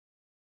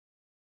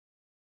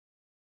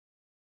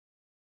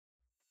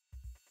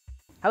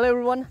Hello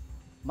everyone,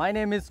 my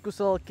name is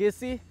Kusal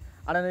Casey.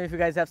 I don't know if you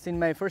guys have seen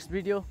my first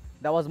video,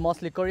 that was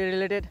mostly career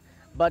related,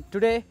 but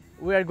today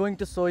we are going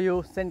to show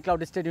you St.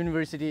 Cloud State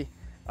University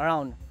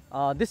around.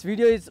 This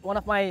video is one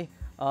of my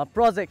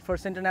project for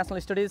international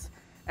studies,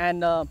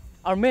 and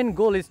our main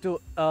goal is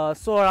to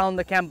show around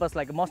the campus,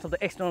 like most of the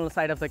external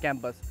side of the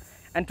campus.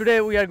 And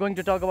today we are going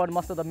to talk about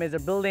most of the major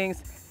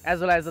buildings as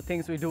well as the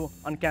things we do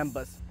on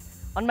campus.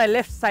 On my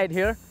left side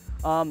here,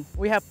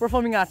 we have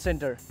Performing Arts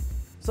Center.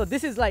 So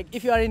this is like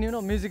if you are in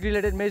music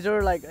related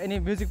major, like any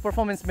music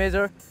performance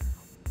major,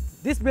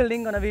 this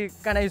building gonna be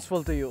kind of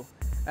useful to you.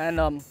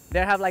 And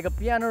they have like a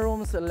piano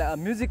rooms,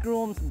 music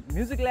rooms,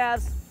 music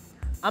labs.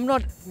 I'm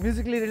not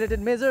musically related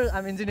major,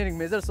 I'm engineering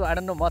major, so I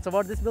don't know much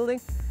about this building.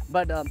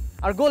 But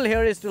our goal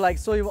here is to like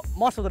show you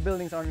most of the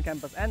buildings on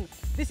campus. And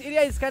this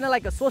area is kind of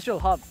like a social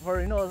hub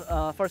for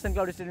for St.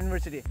 Cloud State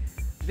University.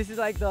 This is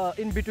like the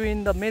in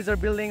between the major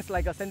buildings,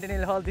 like a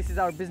Centennial Hall. This is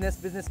our business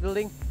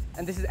building,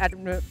 and this is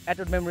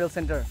Atwood Memorial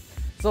Center.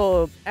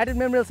 So Atwood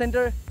Memorial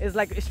Center is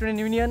like student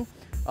union.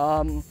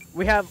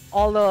 We have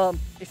all the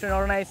student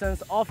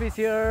organizations office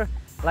here,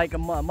 like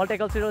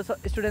multicultural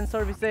student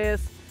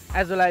services,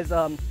 as well as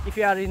if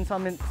you are in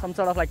some sort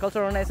of like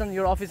cultural organization,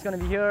 your office is going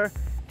to be here.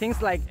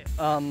 Things like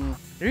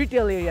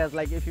retail areas,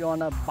 like if you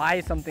want to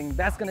buy something,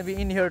 that's going to be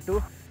in here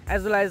too,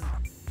 as well as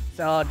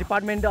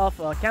Department of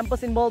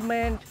Campus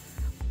Involvement,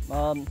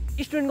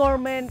 student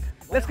government.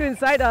 Let's go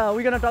inside.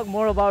 We're going to talk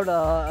more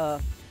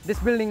about this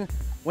building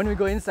when we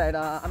go inside.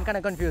 I'm kind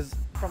of confused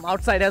from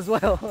outside as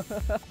well.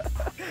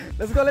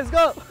 Let's go, let's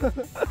go.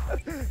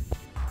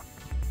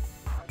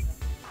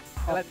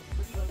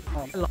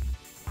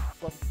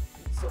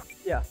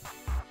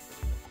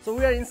 So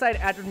we are inside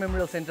Atwood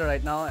Memorial Center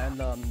right now, and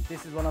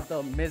this is one of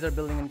the major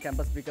building in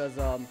campus because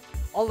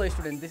all the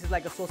students, this is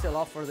like a social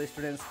hub for the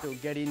students to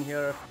get in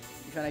here.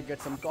 If you want to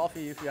get some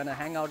coffee, if you want to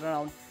hang out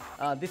around.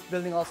 This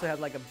building also has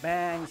like a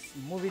banks,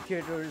 movie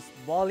theaters,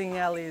 bowling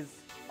alleys,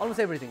 almost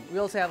everything. We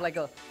also have like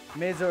a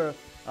major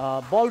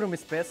ballroom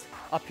space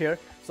up here.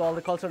 So all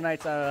the culture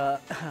nights are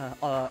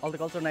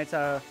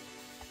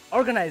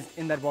organized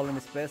in that ballroom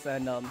space.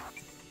 And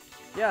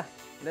yeah,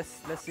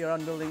 let's see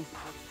around building.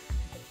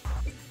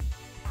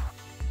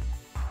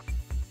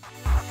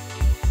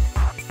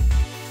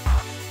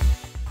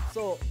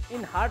 So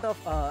in heart of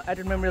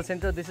Atwood Memorial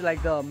Center, this is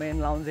like the main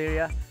lounge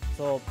area.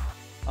 So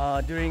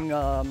during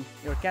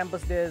your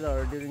campus days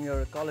or during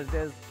your college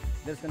days,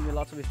 there's going to be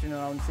lots of students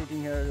around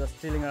sitting here, just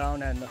chilling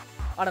around. And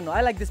I don't know,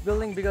 I like this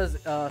building because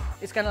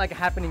it's kind of like a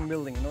happening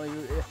building.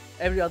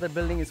 Every other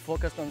building is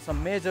focused on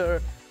some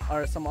major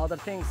or some other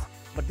things,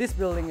 but this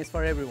building is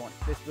for everyone.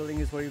 This building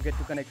is where you get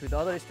to connect with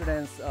other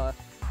students,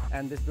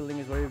 and this building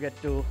is where you get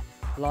to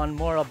learn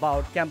more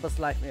about campus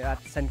life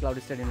at St.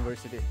 Cloud State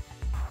University.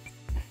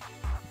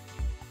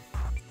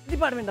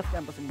 Department of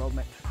Campus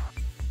Involvement.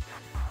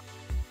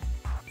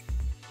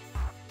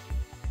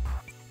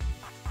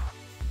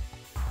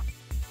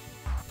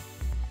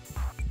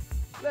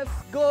 Let's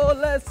go,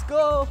 let's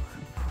go.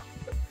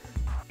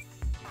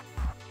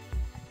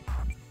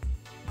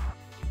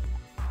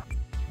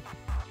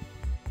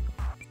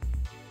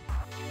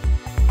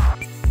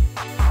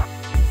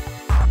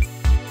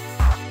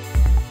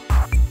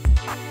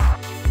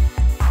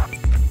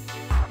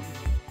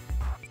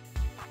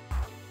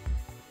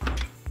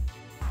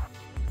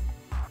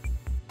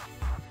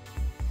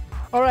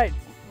 All right,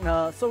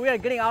 so we are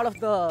getting out of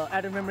the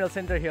Atwood Memorial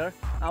Center here.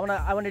 I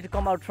wanted to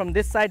come out from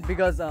this side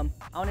because I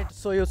wanted to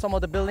show you some of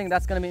the building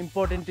that's going to be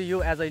important to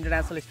you as an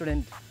international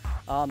student.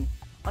 On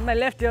my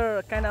left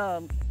here, kind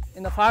of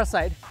in the far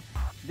side,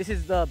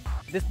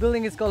 this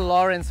building is called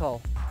Lawrence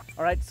Hall.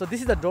 All right, so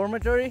this is a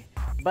dormitory,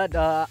 but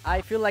I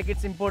feel like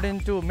it's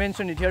important to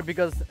mention it here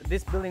because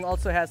this building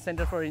also has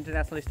Center for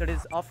International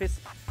Studies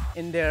office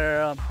in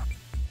their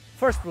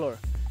first floor.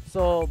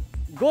 So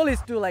goal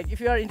is to, like, if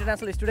you are an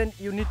international student,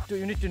 you need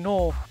to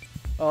know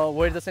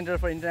where the Center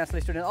for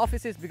International Student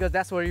office is, because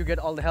that's where you get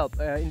all the help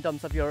in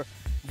terms of your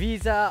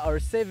visa or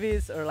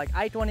service or like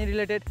I-20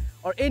 related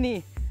or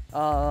any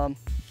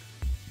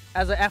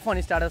as a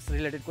F1 status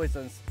related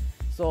questions.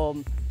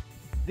 So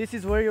this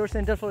is where your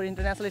Center for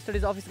International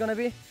Studies office is gonna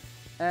be,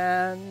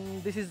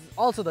 and this is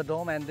also the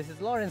dome, and this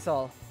is Lawrence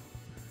Hall.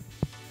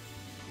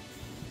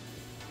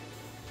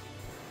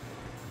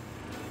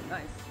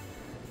 Nice.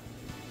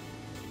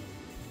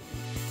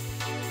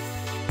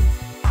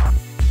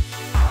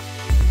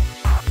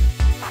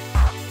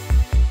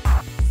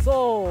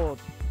 So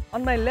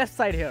on my left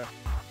side here,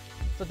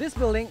 so this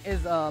building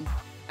is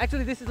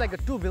actually, this is like a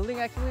two building.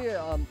 Actually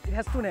it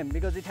has two names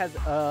because it has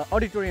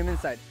auditorium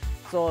inside.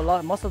 So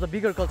most of the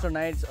bigger culture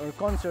nights or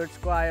concerts,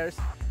 choirs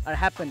are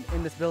happened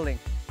in this building.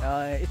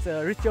 It's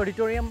a rich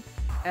auditorium,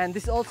 and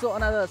this also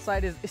another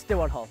side is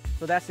Stewart Hall.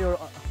 So that's your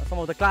some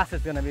of the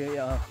classes gonna be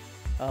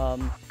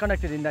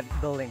conducted in that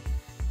building.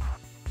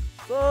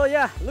 So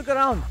yeah, look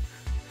around.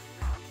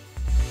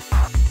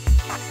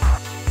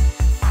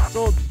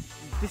 So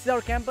this is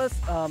our campus.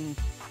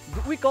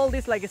 We call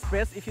this like a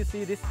space. If you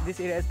see this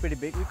area is pretty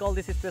big. We call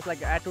this space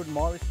like Atwood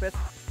Mall space.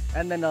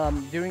 And then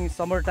during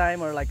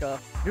summertime or like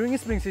during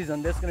spring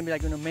season, there's gonna be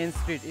like main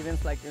street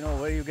events, like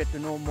where you get to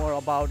know more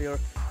about your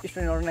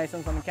student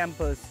organizations on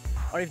campus,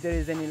 or if there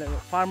is any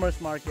farmers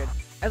market.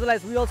 As well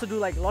as we also do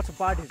like lots of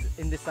parties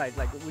in this side.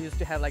 Like we used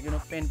to have like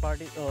pen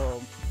parties,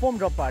 foam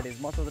drop parties.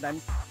 Most of the time,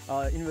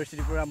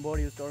 university program board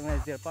used to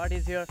organize their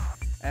parties here,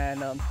 and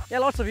yeah,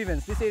 lots of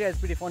events. This area is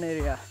pretty fun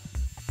area.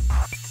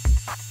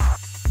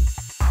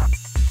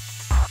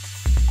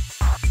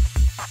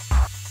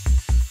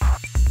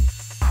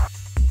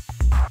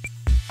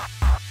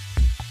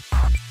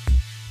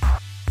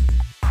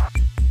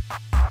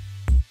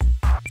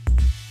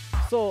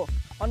 So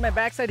on my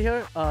backside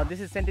here,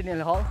 this is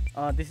Centennial Hall.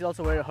 This is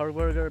also where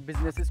Herberger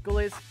Business School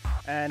is,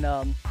 and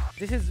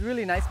this is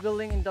really nice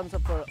building in terms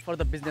of for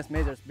the business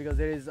majors, because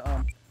there is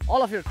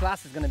all of your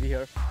class is going to be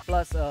here.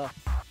 Plus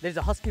there's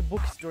a Husky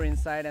bookstore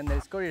inside, and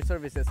there's courier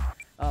services.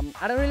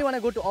 I don't really want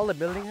to go to all the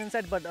buildings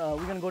inside, but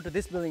we're going to go to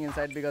this building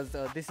inside, because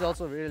this is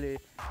also really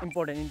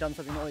important in terms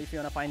of if you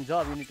want to find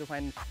job, you need to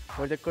find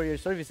where the courier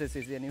services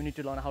is, and you need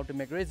to learn how to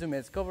make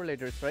resumes, cover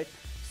letters, right?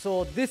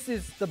 So this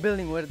is the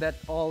building where that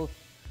all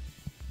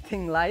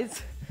thing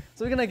lies.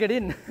 So we're gonna get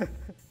in.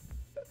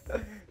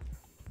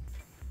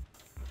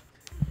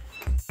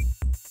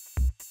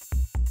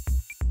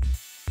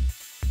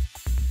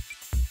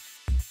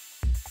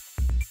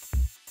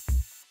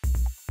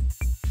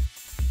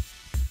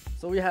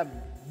 So we have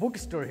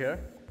bookstore here.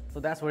 So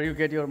that's where you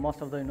get your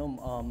most of the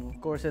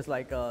courses,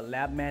 like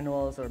lab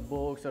manuals or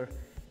books or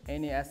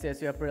any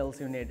SCSU apparels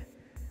you need.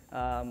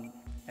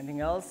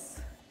 Anything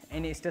else?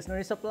 Any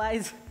stationery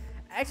supplies?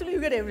 Actually,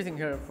 you get everything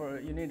here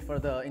you need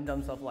in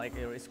terms of like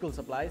your school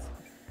supplies.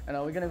 And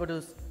we're gonna go to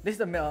this is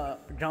the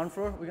ground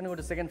floor. We're gonna go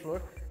to second floor.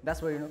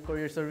 That's where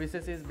courier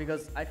services is,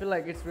 because I feel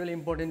like it's really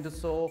important to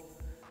show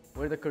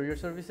where the courier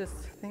services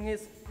thing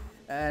is.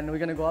 And we're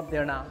gonna go up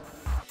there now.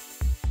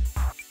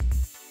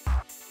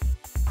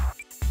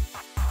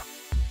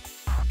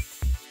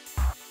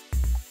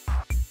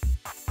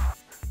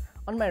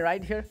 On my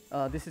right here,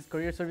 this is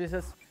courier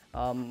services.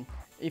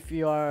 If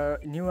you are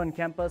new on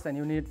campus and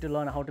you need to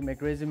learn how to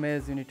make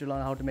resumes, you need to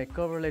learn how to make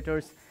cover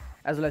letters,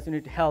 as well as you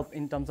need help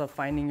in terms of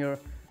finding your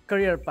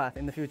career path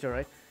in the future,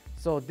 right?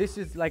 So this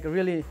is like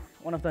really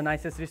one of the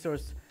nicest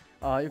resources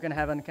you can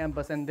have on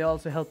campus, and they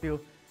also help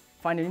you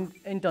find an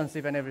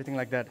internship and everything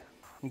like that.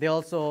 They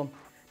also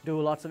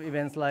do lots of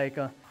events like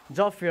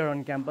job fair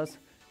on campus,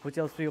 which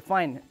helps you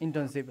find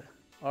internship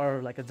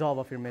or like a job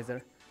of your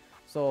major.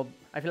 So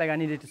I feel like I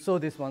needed to show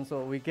this one,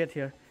 so we get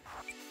here.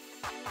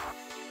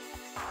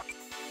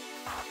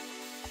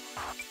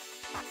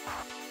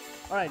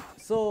 All right,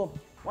 so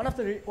one of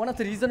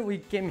the reasons we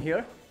came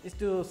here is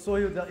to show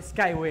you the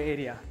Skyway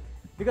area,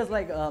 because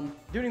like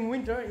during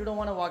winter you don't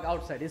want to walk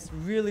outside. It's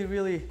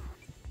really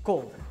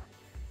cold.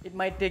 It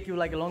might take you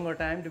like a longer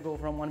time to go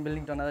from one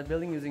building to another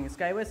building using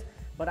skyways,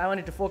 but I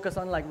wanted to focus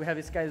on like we have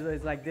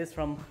skyways like this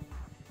from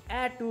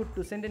Attitude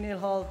to Centennial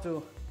Hall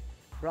to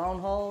Brown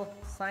Hall,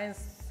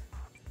 Science,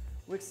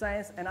 Wick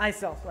Science, and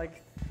ISELF.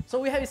 Like, so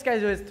we have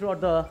skyways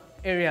throughout the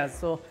areas,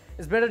 so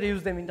it's better to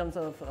use them in terms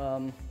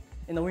of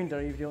in the winter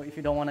if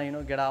you don't want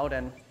to get out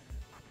and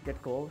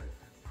get cold.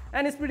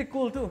 And it's pretty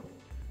cool too.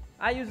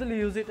 I usually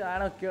use it. I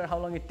don't care how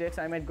long it takes.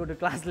 I might go to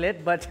class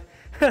late, but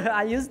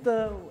I use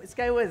the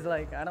skyways.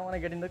 Like, I don't want to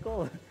get in the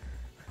cold.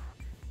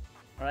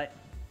 All right.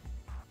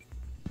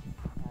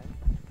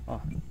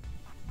 Oh.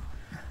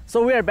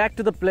 So we are back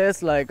to the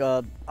place. Like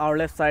our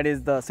left side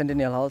is the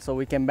Centennial Hall. So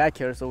we came back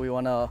here. So we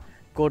want to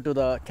go to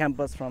the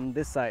campus from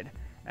this side,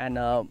 and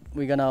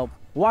we're gonna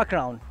walk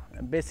around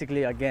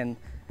basically again.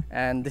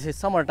 And this is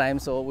summertime,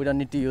 so we don't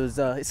need to use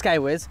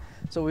skyways.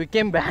 So we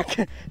came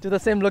back to the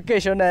same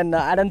location, and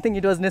I don't think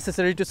it was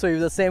necessary to show you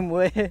the same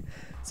way.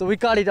 So we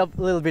cut it up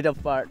a little bit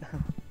apart.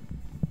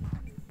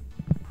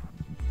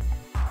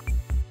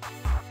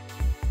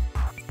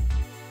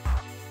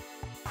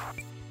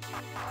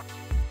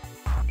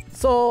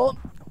 So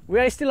we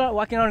are still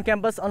walking around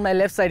campus. On my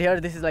left side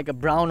here, this is like a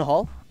brown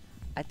hall.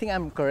 I think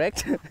I'm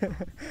correct.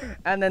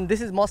 And then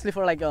this is mostly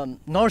for like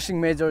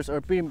nursing majors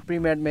or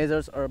pre-med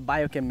majors or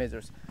biochem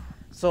majors.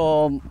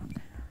 So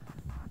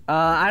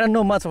I don't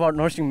know much about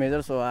nursing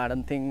majors, so I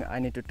don't think I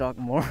need to talk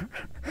more.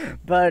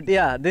 But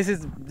yeah, this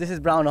is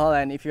Brown Hall,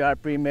 and if you are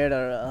pre-med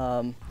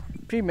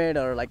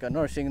or like a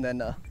nursing,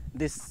 then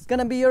this is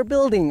gonna be your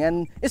building,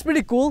 and it's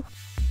pretty cool.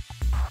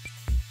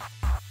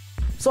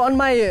 So on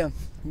my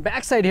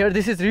backside here,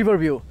 this is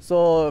Riverview.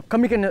 So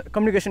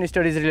communication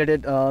studies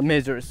related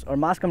majors or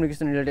mass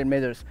communication related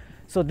majors.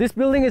 So this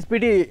building is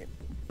pretty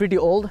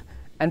old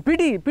and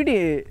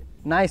pretty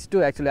nice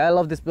too. Actually, I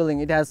love this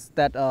building. It has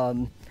that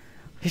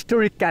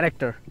historic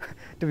character,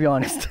 to be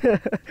honest.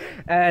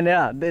 And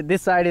yeah,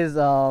 this side is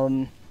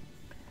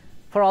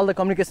for all the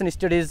communication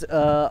studies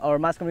or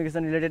mass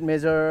communication related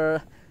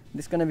major.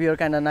 This is gonna be your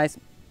kind of nice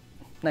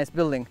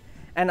building.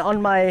 And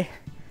on my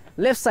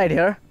left side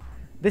here,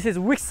 this is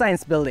Wick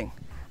Science building.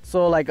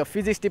 So like a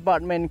physics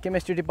department,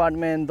 chemistry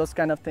department, those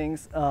kind of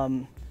things,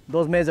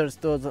 those majors,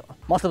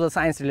 most of the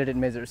science related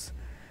majors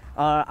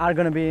are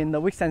going to be in the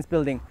Wick Science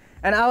building.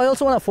 And I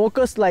also want to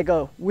focus, like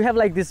we have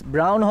like this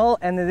brown hall,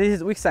 and then this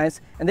is weak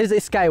science, and there is a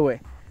skyway.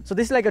 So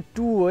this is like a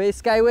two-way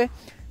skyway.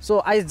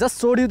 So I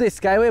just showed you the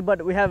skyway,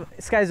 but we have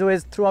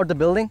skyways throughout the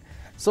building.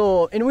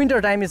 So in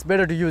winter time it's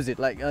better to use it.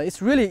 Like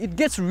it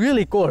gets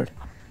really cold.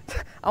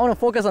 I want to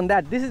focus on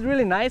that. This is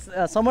really nice.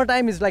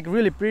 Summertime is like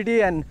really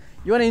pretty, and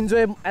you want to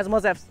enjoy as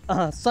much as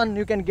sun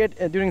you can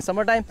get during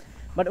summertime.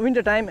 But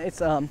winter time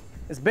it's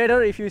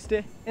better if you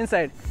stay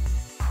inside.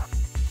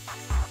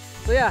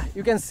 So yeah,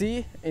 you can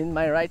see in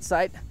my right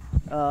side,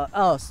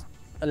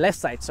 left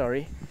side,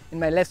 sorry. In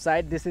my left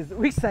side, this is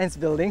Weak Science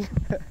building,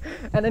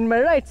 and in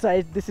my right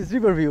side, this is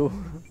Riverview.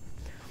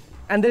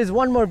 And there is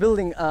one more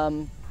building I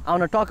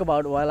want to talk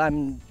about while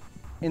I'm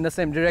in the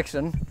same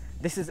direction.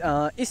 This is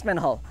Eastman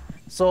Hall.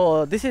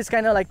 So this is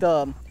kind of like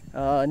the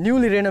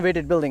newly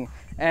renovated building,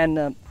 and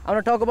I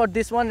want to talk about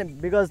this one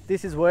because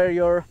this is where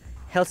your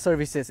health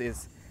services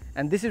is,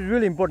 and this is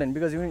really important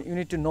because you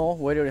need to know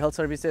where your health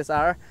services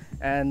are,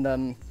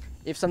 and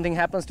if something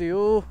happens to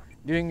you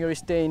during your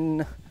stay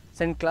in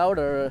St. Cloud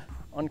or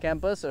on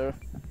campus, or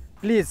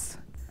please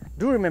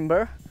do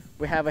remember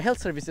we have a health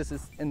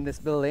services in this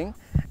building.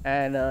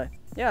 And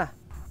yeah,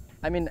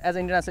 I mean, as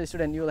an international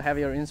student you will have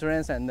your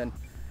insurance, and then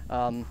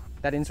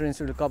that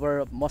insurance will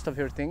cover most of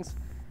your things,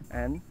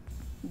 and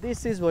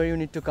this is where you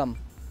need to come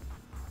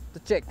to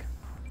check.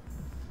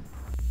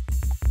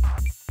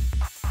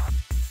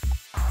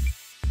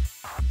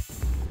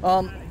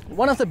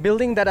 One of the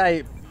building that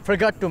I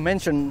forgot to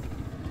mention,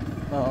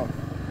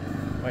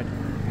 wait.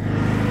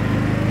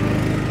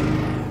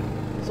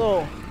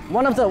 So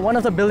one of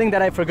the building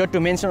that I forgot to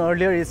mention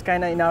earlier is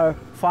kind of in our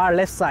far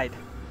left side.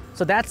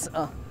 So that's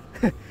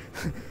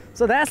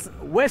so that's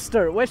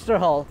Webster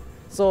Hall.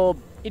 So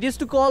it used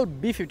to call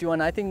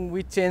B51. I think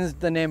we changed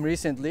the name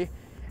recently,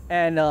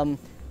 and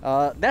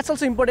that's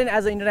also important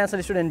as an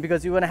international student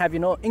because you want to have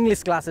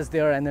English classes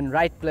there, and then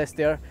right place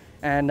there.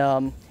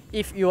 And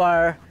if you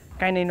are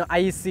kind of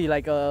IEC,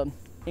 like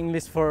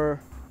English for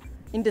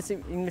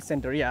Intensive English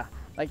Center, yeah.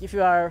 Like if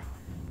you are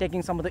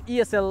taking some of the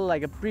ESL,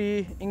 like a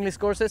pre-English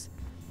courses,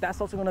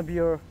 that's also gonna be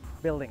your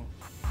building.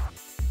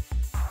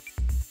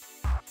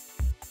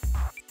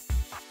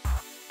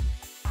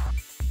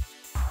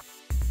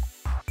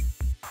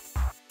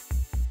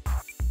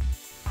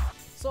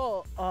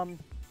 So on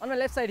my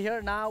left side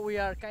here, now we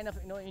are kind of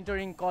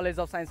entering College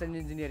of Science and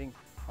Engineering.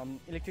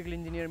 Electrical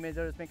engineering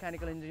majors,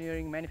 mechanical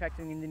engineering,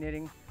 manufacturing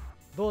engineering,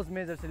 those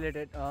majors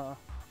related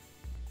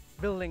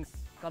buildings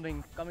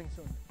coming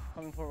soon,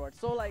 coming forward.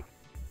 So like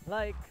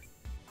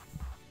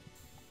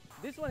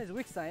this one is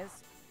Weak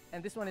Science,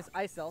 and this one is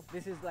iSelf.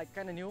 This is like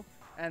kind of new,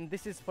 and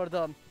this is for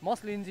the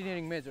mostly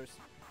engineering majors.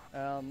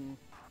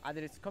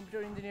 Either it's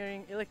computer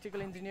engineering,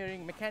 electrical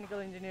engineering, mechanical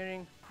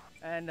engineering,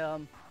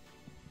 and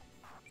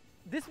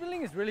this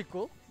building is really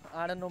cool.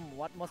 I don't know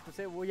what much to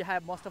say. We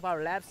have most of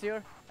our labs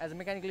here as a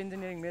mechanical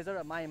engineering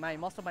major.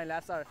 Most of my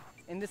labs are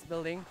in this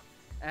building,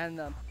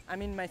 and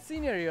I'm in my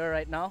senior year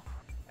right now,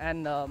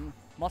 and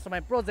most of my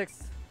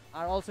projects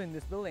are also in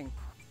this building.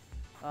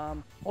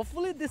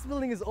 Hopefully this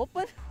building is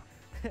open.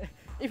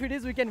 If it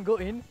is, we can go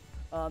in.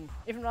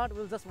 If not,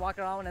 we'll just walk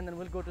around, and then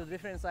we'll go to the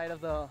different side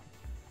of the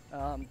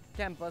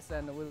campus,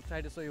 and we'll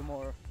try to show you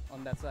more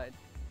on that side.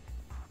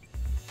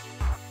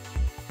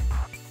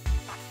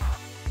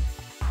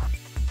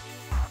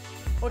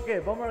 Okay,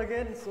 bummer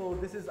again. So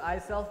this is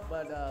iSelf,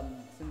 but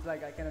since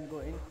like I cannot go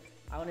in,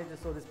 I wanted to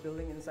show this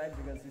building inside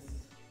because it's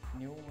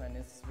new and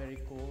it's very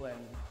cool, and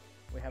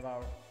we have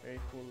our very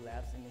cool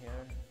labs in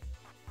here.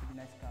 Pretty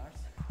nice cars.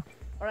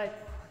 All right.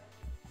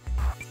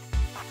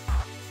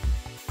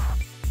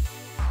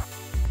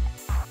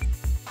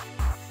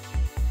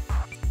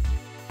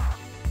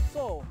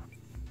 So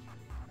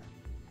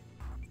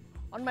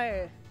on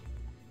my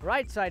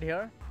right side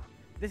here,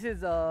 this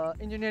is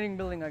engineering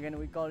building again.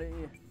 We call it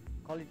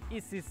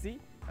ECC,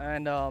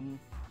 and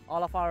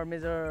all of our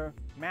major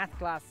math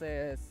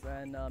classes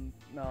and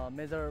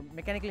major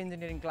mechanical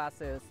engineering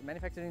classes,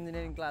 manufacturing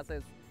engineering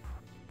classes,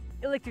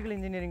 electrical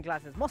engineering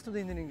classes, most of the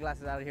engineering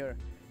classes are here.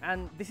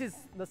 And this is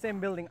the same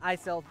building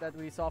iSelf that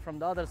we saw from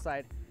the other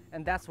side,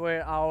 and that's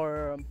where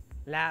our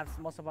labs,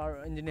 most of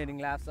our engineering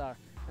labs are.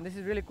 And this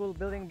is really cool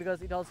building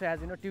because it also has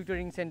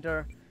tutoring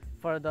center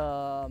for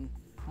the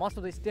most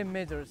of the STEM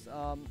majors,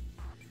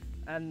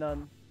 and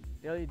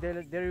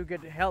there you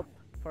get help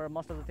for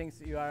most of the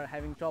things you are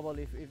having trouble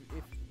if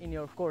in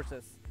your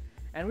courses.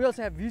 And we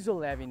also have visual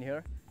lab in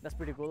here. That's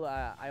pretty cool.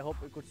 I hope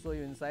we could show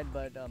you inside,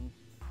 but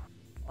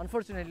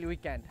unfortunately we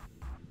can't.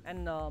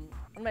 And on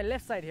my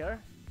left side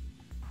here,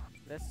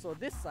 let's show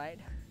this side.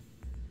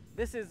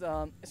 This is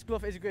School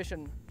of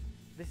Education.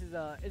 This is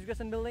a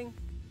education building,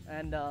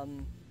 and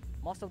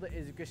most of the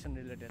education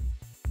related.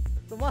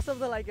 So most of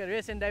the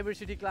race and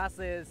diversity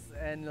classes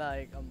and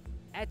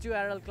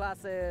HURL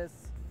classes.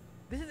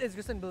 This is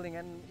education building,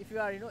 and if you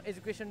are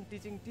education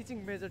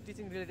teaching major,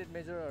 teaching related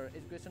major, or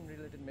education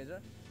related major,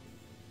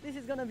 this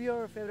is gonna be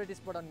your favorite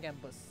spot on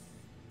campus.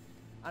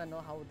 I don't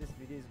know how this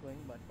video is going,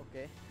 but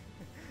okay.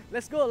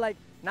 Let's go.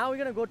 Now we're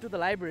gonna go to the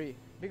library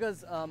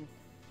because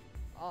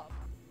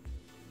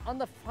on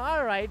the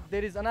far right,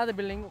 there is another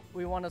building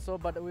we want to show,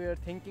 but we are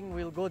thinking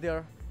we'll go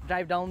there,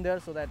 drive down there,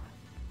 so that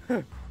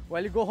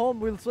while you go home,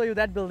 we'll show you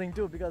that building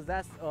too, because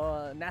that's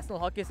National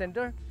Hockey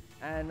Center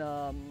and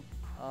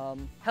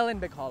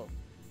Hellenbeck Hall.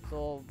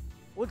 So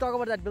we'll talk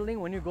about that building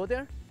when you go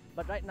there.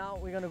 But right now,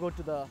 we're gonna go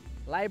to the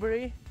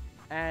library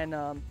and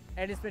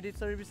administrative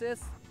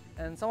services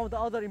and some of the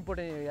other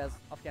important areas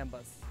of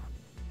campus.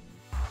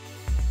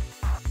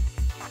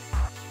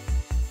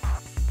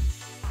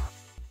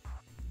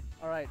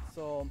 Alright,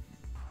 so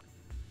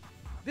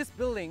this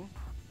building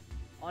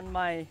on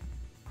my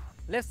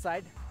left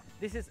side,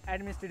 this is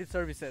administrative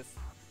services.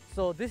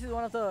 So this is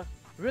one of the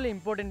really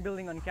important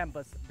building on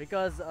campus,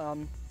 because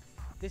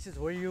this is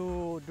where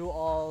you do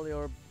all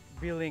your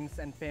billings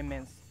and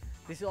payments.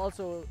 This is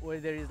also where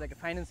there is like a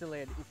financial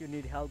aid if you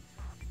need help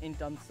in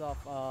terms of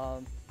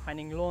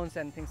finding loans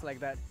and things like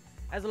that.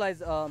 As well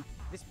as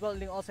this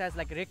building also has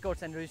like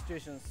records and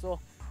registrations. So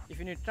if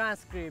you need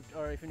transcript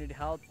or if you need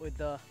help with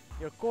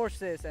your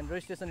courses and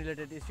registration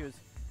related issues,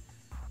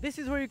 this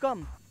is where you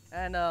come.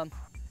 And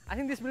I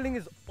think this building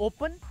is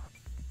open,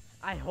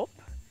 I hope,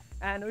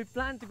 and we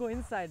plan to go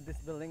inside this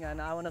building,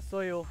 and I want to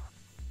show you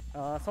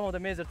some of the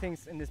major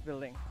things in this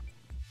building.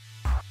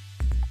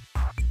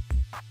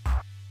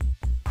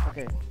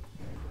 Okay,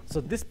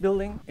 so this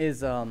building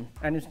is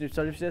administrative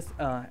services.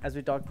 As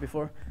we talked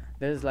before,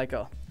 there is like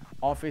a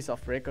office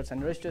of records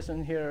and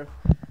registration here,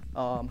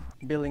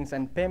 billings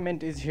and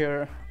payment is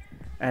here,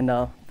 and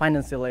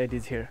financial aid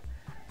is here.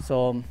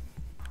 So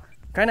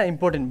kind of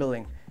important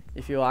building.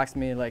 If you ask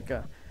me, like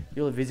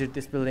you'll visit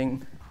this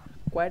building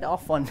quite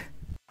often.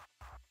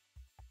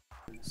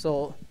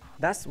 So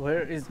that's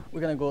where is,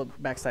 we're gonna go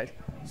backside.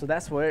 So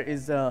that's where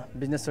is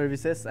business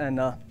services and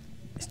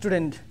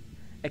student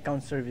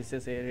account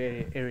services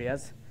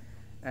areas,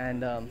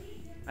 and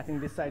I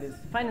think this side is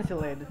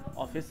financial aid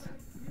office.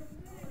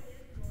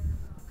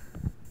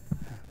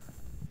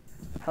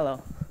 Hello.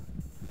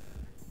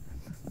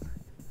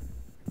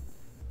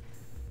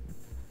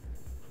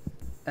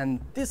 And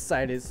this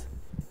side is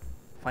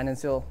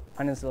financial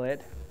aid,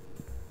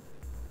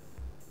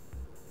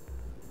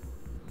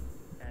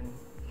 and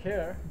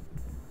here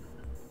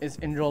is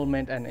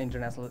enrollment and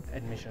international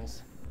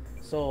admissions.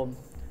 So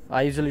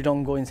I usually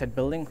don't go inside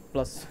building,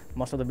 plus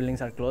most of the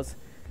buildings are closed,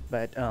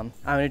 but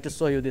I need to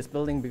show you this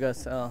building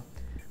because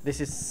this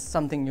is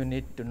something you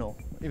need to know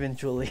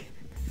eventually.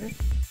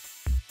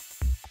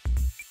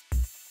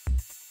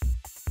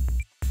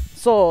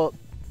 So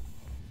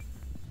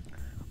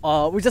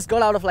we just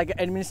got out of like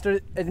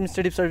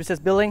administrative services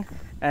building,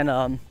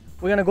 and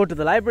we're gonna go to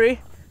the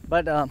library,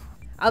 but I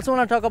also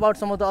want to talk about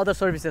some of the other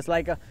services.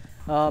 Like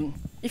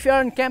if you are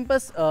on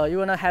campus, you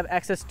wanna have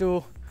access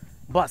to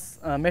bus,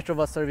 metro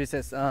bus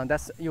services.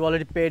 That's, you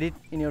already paid it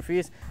in your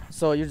fees,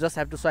 so you just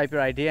have to swipe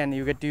your ID and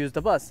you get to use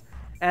the bus.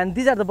 And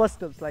these are the bus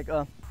stops, like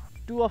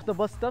 2 of the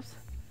bus stops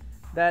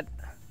that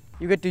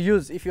you get to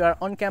use if you are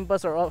on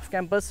campus or off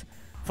campus.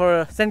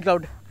 For St.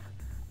 Cloud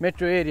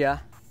metro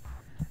area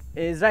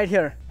is right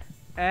here,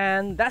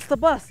 and that's the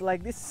bus.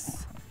 Like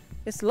this,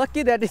 it's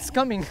lucky that it's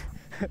coming.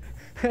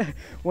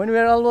 When we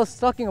are almost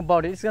talking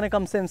about it, it's gonna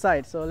come same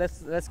side. So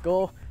let's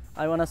go.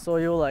 I wanna show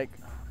you like.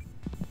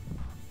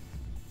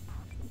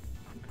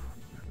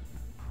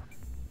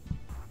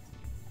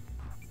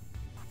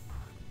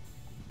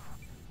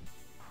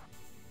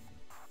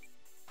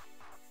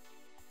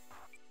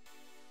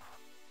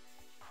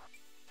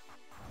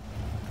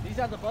 These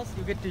are the bus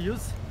you get to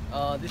use.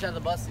 These are the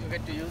bus you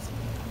get to use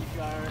if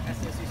you are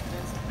SCSU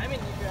students. I mean,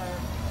 if you are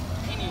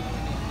any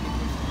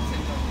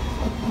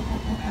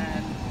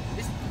and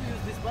to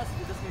use this bus,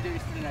 you just need a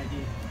student ID,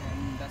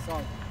 and that's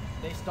all.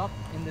 They stop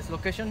in this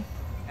location,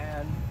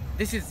 and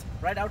this is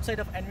right outside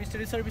of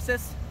administrative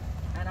services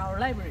and our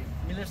library,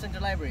 Miller Center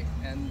Library,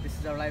 and this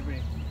is our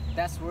library.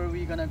 That's where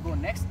we're gonna go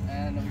next,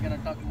 and we're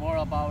gonna talk more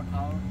about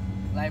our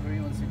library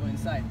once we go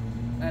inside.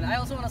 And I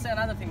also want to say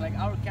another thing, like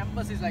our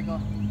campus is like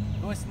a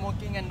no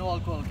smoking and no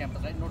alcohol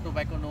campus, right? No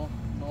tobacco, no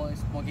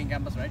smoking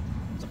campus, right?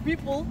 So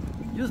people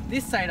use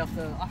this side of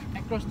the,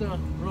 across the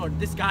road,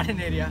 this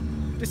garden area,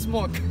 to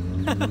smoke.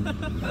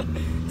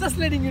 Just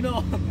letting you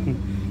know.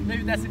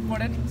 Maybe that's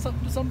important to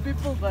some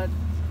people, but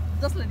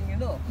just letting you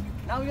know.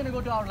 Now we're gonna go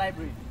to our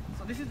library.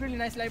 So this is really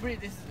nice library.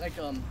 This is like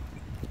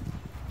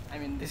I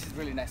mean, this is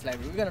really nice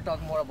library. We're gonna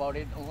talk more about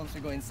it once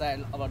we go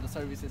inside, about the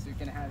services you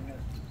can have here.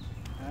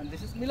 And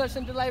this is Miller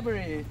Center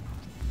Library.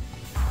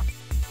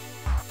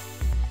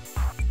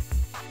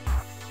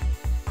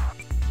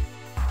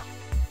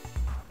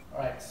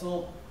 Alright,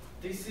 so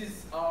this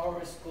is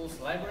our school's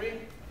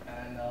library,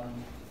 and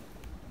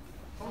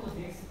some of the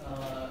things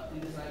in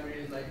this library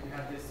is like we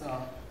have this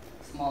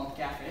small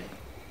cafe,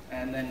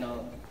 and then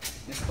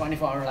this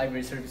 24-hour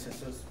library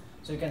services.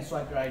 So you can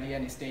swipe your ID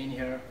and stay in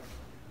here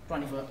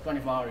 24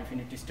 hours if you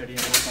need to study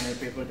and work on your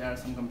paper. There are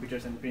some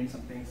computers and print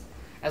some things.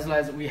 As well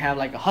as we have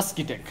like a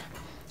Husky Tech.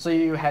 So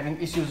you're having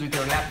issues with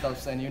your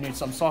laptops and you need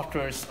some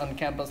softwares on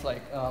campus,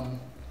 like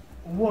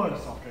Word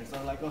softwares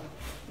or like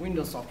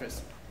Windows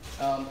softwares.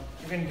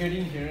 You can get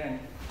in here and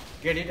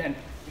get it. And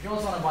if you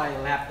also want to buy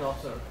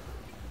laptops or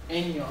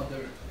any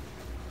other,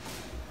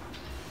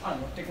 I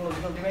don't know,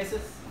 technological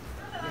devices.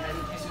 You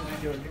have issues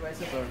with your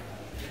devices, or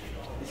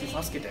this is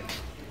Husky-Tech.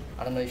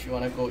 I don't know if you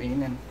want to go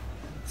in and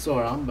sew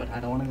around, but I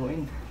don't want to go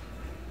in.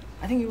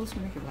 I think you also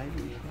make a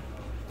library.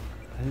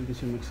 I think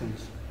this will make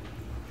sense.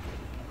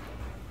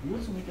 You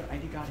also make your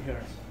ID card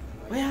here.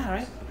 Oh yeah,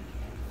 right?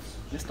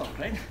 Let's talk,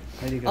 right?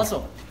 ID card.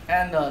 Also,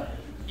 and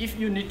if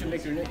you need to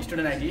make your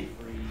student ID,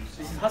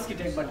 this is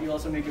Husky-Tech, but you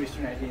also make your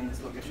student ID in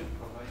this location.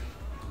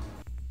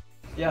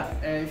 Yeah,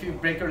 if you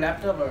break your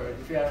laptop, or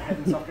if you are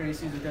having software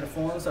issues with your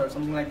phones or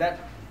something like that,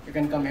 you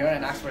can come here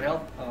and ask for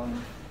help.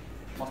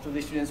 Most of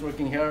the students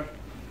working here,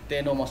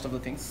 they know most of the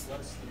things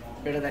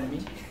better than me,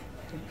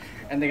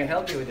 and they can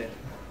help you with it.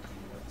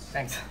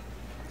 Thanks.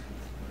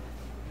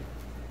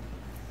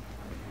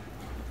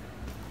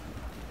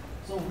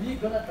 So we're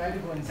gonna try to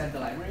go inside the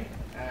library,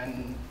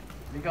 and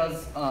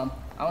because I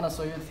wanna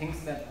show you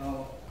things that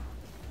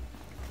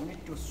we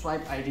need to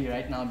swipe ID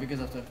right now because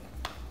of the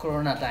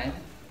Corona time.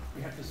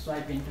 We have to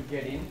swipe in to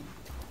get in.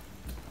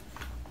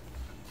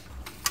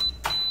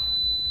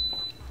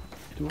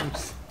 It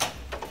works.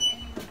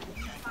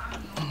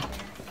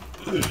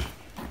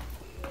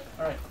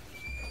 Alright,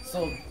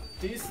 so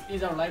this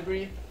is our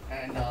library,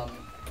 and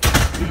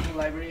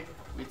library.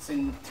 It's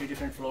in 3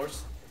 different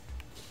floors,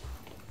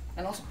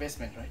 and also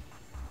basement, right?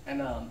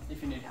 And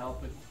if you need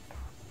help with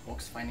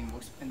books, finding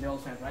books, and they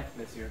also have right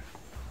place here,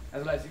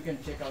 as well as you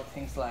can check out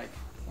things like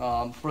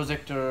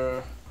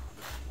projector.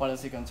 What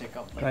else you can check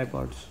out? Like,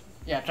 Tripods.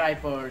 Yeah,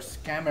 tripods,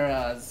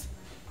 cameras.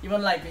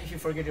 Even like if you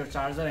forget your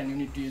charger and you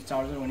need to use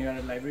charger when you are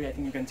at the library, I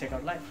think you can check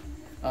out like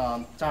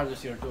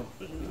chargers here too.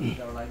 These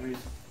are our libraries.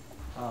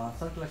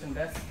 Circulation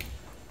desk,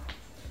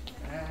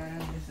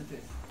 and this is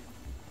it.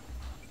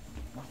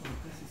 Most of the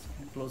place is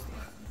closed.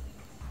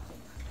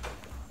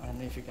 I don't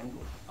know if you can go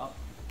up.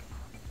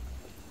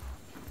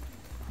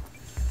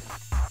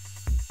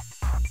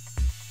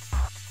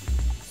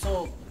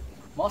 So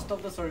most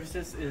of the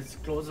services is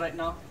closed right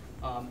now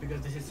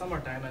because this is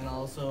summertime, and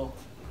also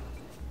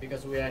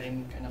because we are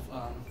in kind of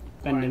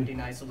quarantine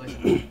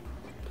isolation.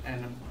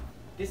 And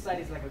this side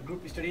is like a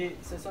group study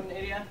session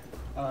area.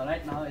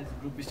 Right now, it's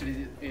group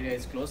study area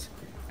is closed,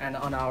 and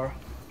on our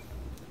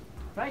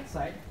right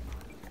side,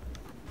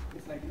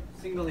 it's like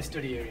single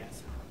study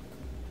areas.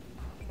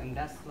 And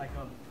that's like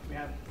we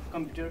have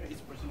computer.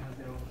 Each person has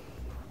their own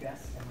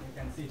desk, and you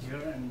can sit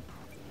here and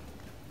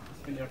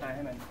spend your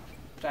time and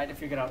try to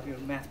figure out your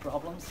math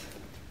problems.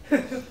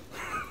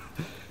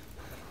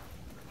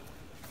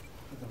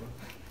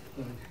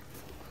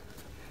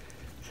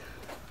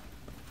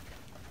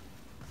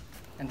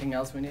 Anything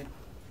else we need?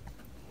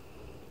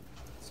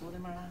 Show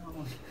them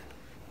around.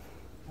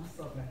 What's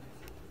up, man?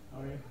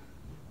 How are you?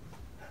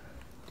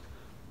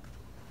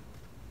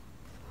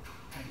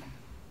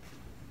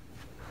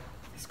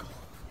 Let's go.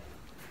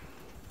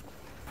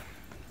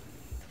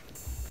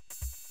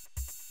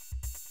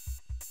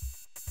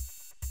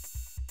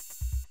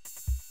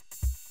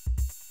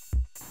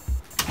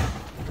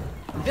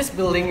 This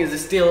building is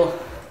still,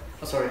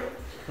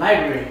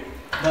 library,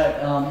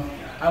 but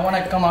I want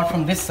to come out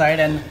from this side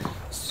and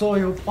show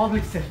you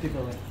public safety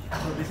building.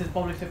 So this is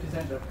public safety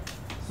center.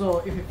 So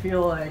if you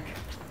feel like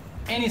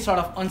any sort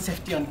of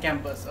unsafety on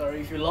campus, or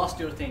if you lost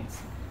your things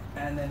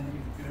and then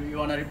you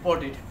want to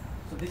report it,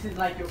 so this is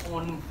like your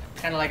own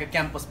kind of like a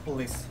campus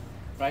police,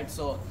 right?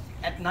 So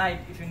at night,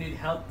 if you need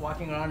help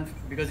walking around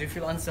because you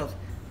feel unsafe,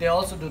 they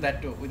also do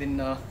that too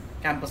within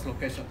campus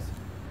locations.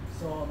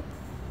 So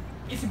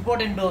it's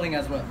important building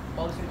as well.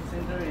 Public safety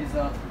center is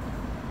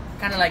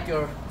kind of like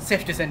your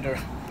safety center.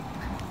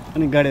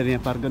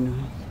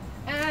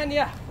 And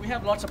yeah, we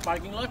have lots of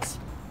parking lots.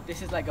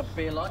 This is like a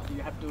pay lot.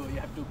 You have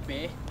to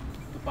pay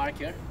to park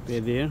here. Pay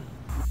there.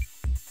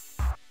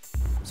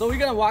 So we're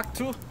gonna walk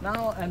through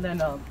now, and then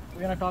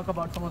we're gonna talk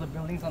about some of the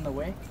buildings on the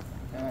way.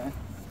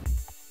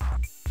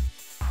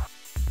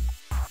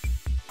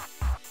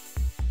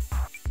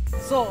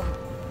 So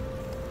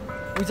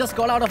we just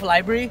got out of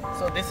library.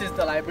 So this is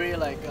the library,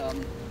 like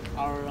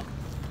our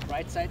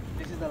right side.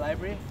 This is the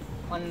library.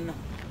 And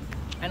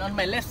on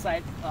my left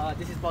side,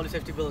 this is public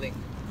safety building.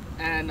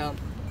 And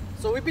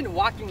so we've been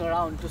walking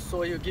around to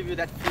show you, give you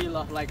that feel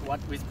of like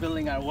which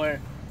building are where.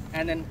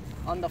 And then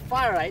on the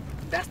far right,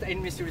 that's the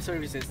administrative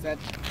services, that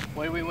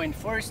where we went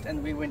first,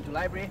 and we went to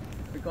library.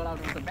 We got out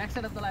of the back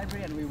side of the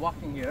library and we're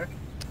walking here.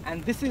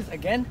 And this is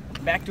again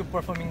back to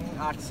Performing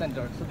Arts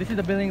Center. So this is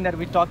the building that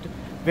we talked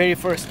very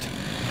first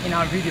in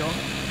our video,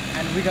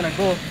 and we're gonna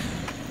go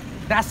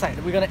that side.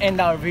 We're gonna end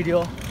our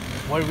video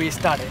where we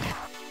started.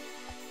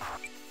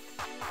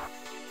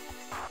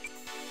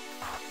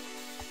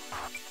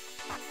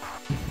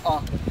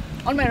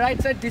 On my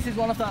right side, this is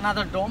one of the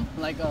another dome,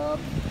 like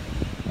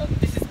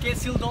this is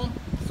SCSU dome.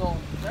 So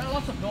there are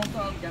lots of domes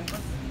around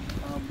campus.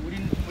 We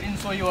didn't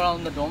show you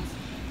around the domes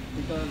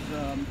because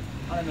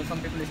I don't know, some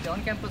people stay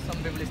on campus,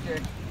 some people stay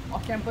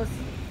off campus.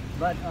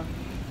 But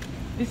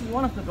this is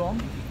one of the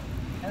domes,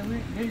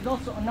 and there is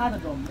also another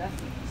dome. That's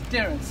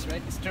Stearns,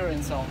 right?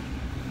 Stearns dome,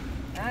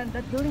 and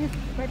that building is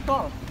quite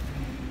tall.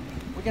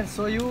 we can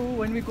show you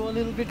when we go a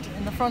little bit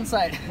in the front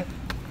side.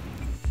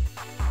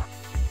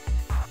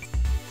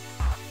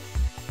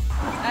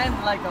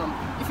 And like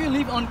if you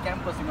live on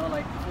campus, you know,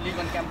 like if you live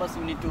on campus,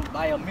 you need to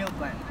buy a meal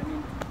plan. I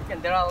mean,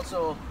 there are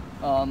also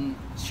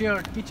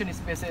shared kitchen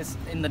spaces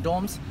in the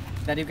dorms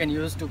that you can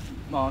use to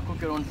cook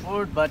your own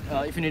food. But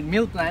if you need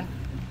meal plan,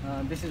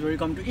 this is where you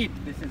come to eat.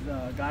 This is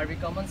Garvey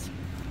Commons.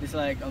 It's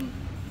like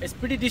it's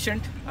pretty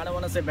decent. I don't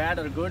want to say bad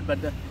or good, but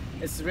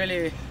it's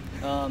really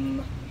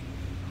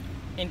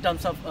in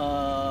terms of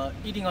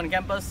eating on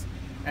campus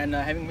and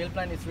having meal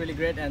plan, it's really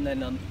great. And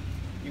then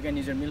you can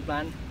use your meal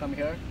plan, come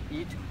here,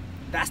 eat.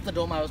 That's the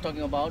dome I was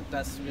talking about.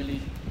 That's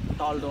really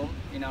tall dome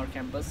in our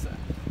campus.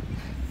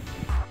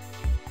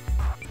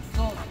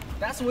 So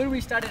that's where we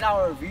started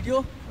our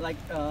video, like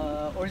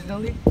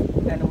originally,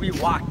 and we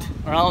walked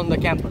around the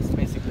campus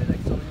basically.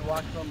 Like, so we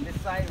walked from this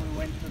side, we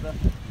went to the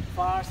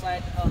far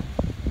side,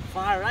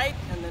 far right,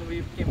 and then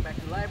we came back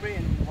to the library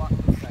and we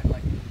walked this side.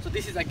 Like, so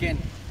this is again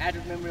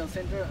Adult Memorial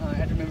Center.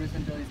 Adult Memorial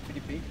Center is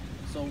pretty big,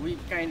 so we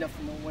kind of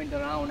went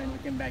around and we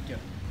came back here.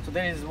 So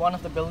there is one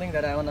of the building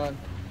that I wanna,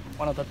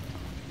 one of the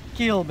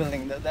Kiel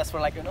building. That's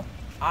for like, you know,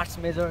 arts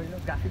major, you know,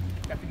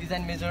 graphic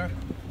design major,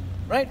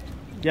 right?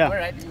 Yeah. All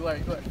right, you are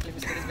film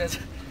studies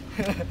major.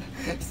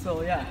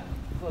 So yeah,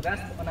 so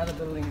that's another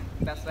building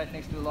that's right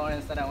next to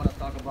Lawrence that I want to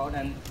talk about,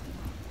 and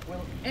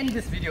we'll end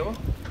this video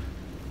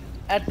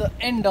at the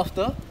end of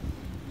the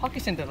hockey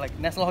center, like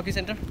National Hockey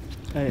Center.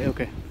 Hey,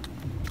 okay.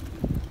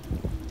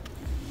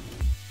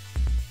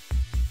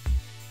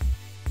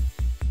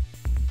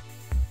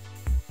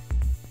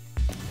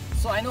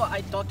 So I know I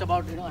talked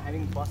about, you know,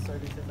 having bus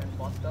services and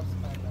bus stops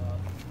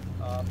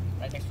and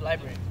right next to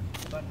library,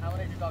 but I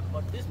wanted to talk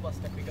about this bus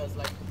stop because,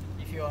 like,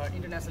 if you are an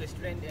international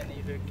student and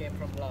if you came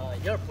from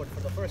the airport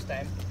for the first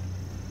time,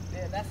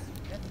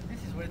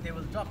 this is where they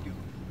will drop you.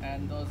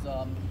 And those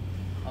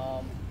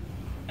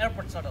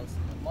airport shuttles,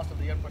 most of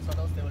the airport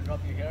shuttles, they will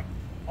drop you here.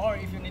 Or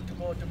if you need to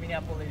go to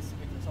Minneapolis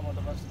with some of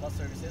the bus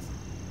services,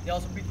 they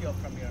also pick you up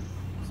from here.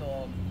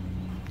 So,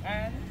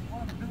 and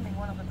one of the building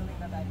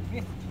that I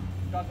missed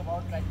to talk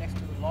about right next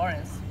to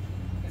Lawrence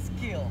is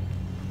Kiel.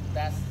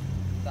 That's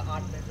the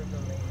art major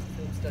building,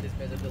 film studies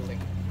major building.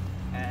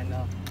 And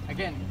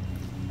again,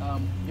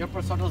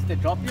 airport shuttles, they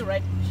drop you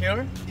right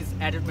here is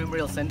Adult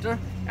Memorial Center.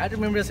 Adult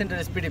Memorial Center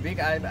is pretty big.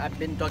 I've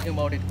been talking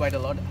about it quite a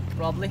lot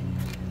probably.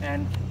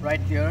 And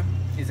right there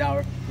is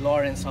our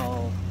Lawrence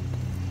Hall.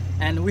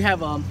 And we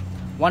have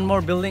one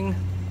more building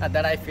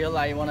that I feel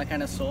I want to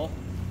kind of show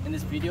in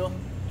this video,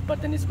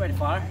 but then it's quite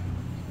far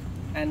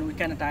and we're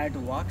kind of tired to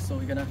walk, so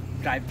we're gonna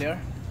drive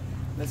there.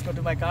 Let's go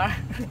to my car.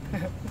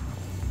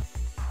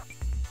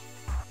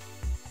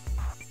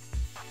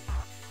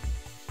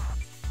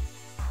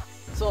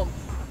 So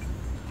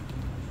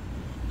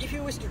if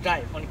you wish to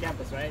drive on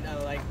campus, right,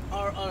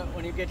 or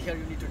when you get here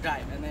you need to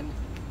drive, and then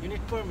you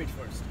need permit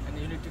first, and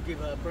you need to give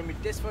a permit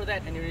test for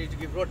that, and you need to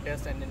give road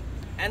test, and then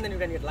you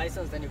can get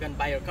license, then you can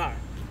buy your car.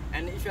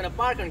 And if you want to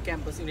park on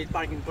campus, you need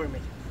parking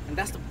permit, and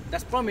that's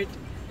permit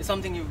is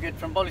something you get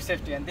from public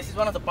safety. And this is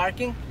one of the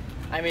parking.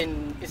 I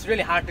mean, it's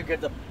really hard to get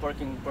the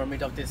parking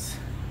permit of this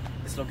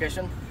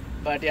location,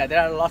 but yeah, there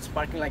are lots of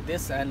parking like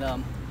this. And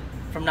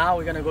from now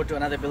we're gonna go to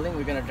another building,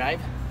 we're gonna drive,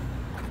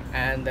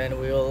 and then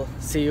we will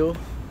see you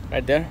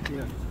right there.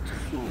 Yeah.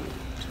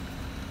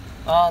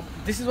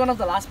 This is one of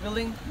the last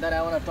building that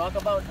I want to talk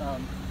about.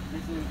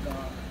 This is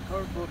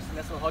Herb Brooks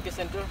National Hockey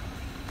Center.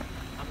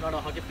 I'm not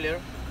a hockey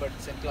player, but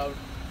St. Cloud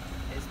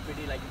is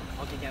pretty like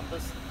hockey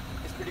campus.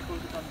 It's pretty cool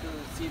to come to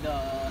see the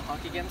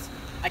hockey games.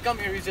 I come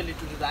here usually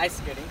to do the ice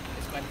skating.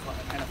 It's kind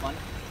of fun.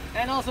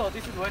 And also,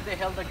 this is where they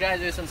held the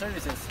graduation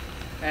services.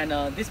 And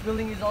this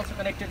building is also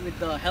connected with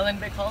the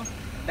Hellenbeck Hall.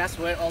 That's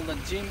where all the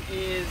gym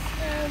is,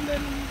 and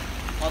then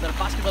other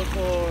basketball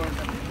court,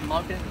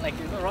 mountain, like,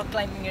 you know, rock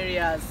climbing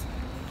areas.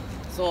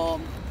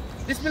 So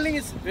this building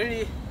is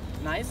very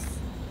nice,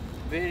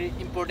 very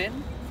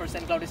important for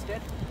St. Cloud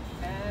State.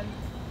 And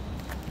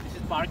this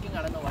is parking.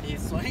 I don't know what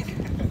he's showing.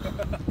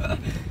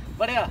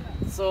 But yeah,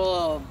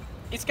 so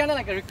it's kind of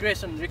like a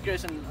recreational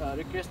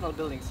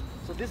buildings.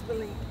 So this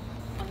building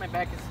on my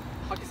back is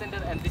hockey center,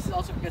 and this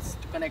also gets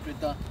to connect with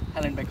the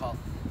Hellenbeck Hall.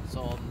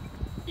 So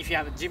if you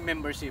have a gym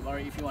membership, or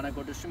if you want to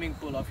go to swimming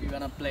pool, or if you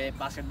want to play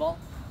basketball,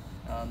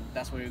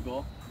 that's where you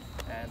go.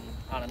 And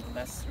I don't know,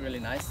 that's really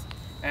nice.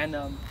 And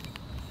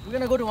we're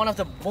gonna go to one of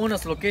the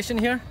bonus location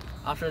here.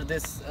 After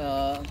this,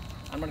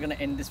 I'm not gonna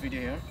end this video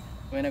here.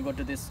 We're gonna go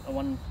to this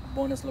one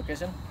bonus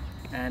location,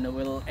 and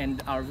we'll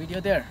end our video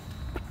there.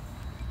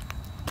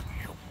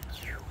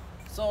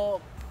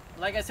 So,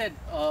 like I said,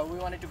 we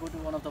wanted to go to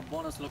one of the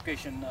bonus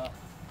location,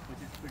 which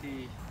is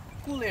pretty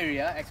cool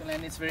area actually,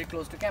 and it's very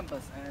close to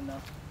campus. And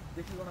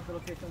this is one of the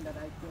locations that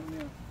I came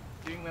here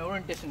during my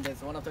orientation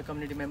days. One of the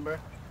community member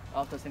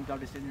of the St.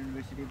 Cloud State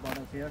University brought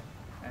us here,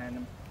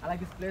 and I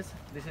like this place.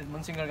 This is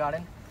Munsinger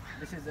Garden.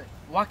 This is a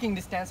walking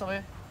distance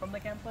away from the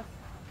campus,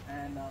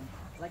 and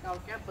like our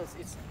campus,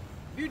 it's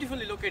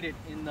beautifully located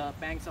in the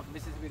banks of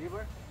Mississippi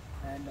River,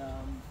 and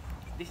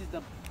this is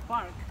the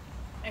park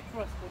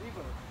across the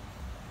river.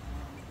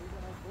 We're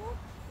gonna go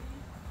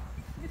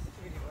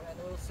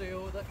will show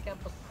you the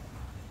campus.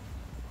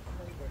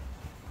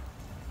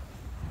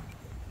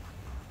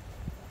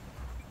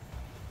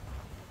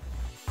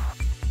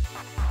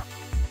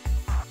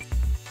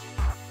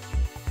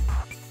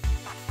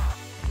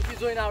 If you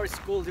join our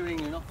school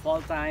during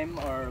fall time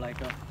or like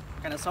a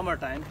kind of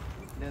summertime,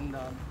 then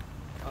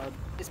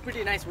it's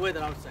pretty nice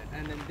weather outside.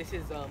 And then this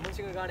is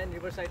Munsinger Garden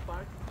Riverside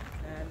Park,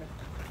 and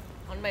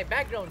on my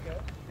background here,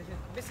 this is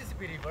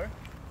Mississippi River,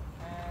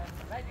 and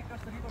right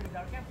across the river is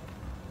our campus.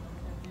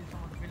 You can see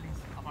some of the buildings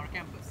of our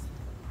campus.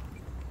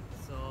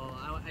 So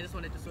I just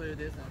wanted to show you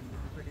this, and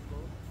this is pretty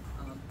cool.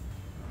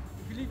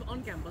 If you live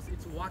on campus,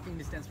 it's walking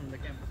distance from the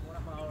campus. One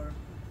of our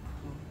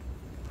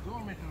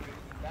dormitories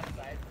is that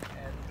side,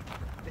 and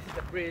this is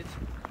the bridge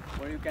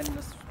where you can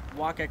just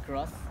walk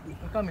across. You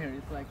come here,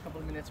 it's like a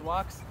couple minutes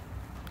walks.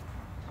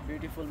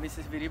 Beautiful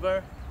Mississippi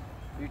River,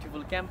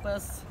 beautiful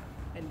campus,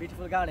 and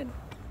beautiful garden.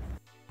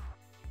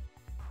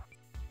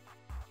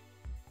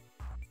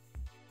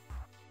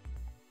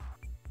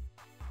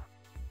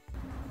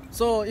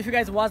 So if you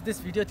guys watch this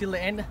video till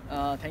the end,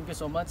 thank you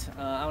so much.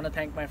 I want to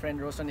thank my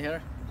friend Roshan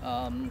here.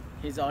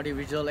 His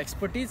audiovisual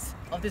expertise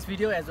of this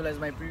video as well as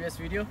my previous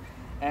video,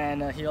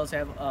 and he also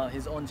have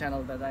his own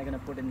channel that I'm gonna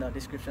put in the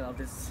description of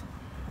this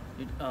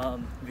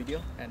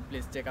video, and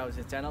please check out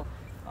his channel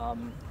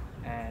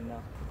and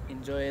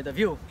enjoy the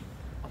view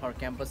of our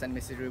campus and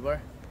Mississippi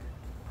River.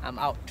 I'm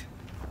out.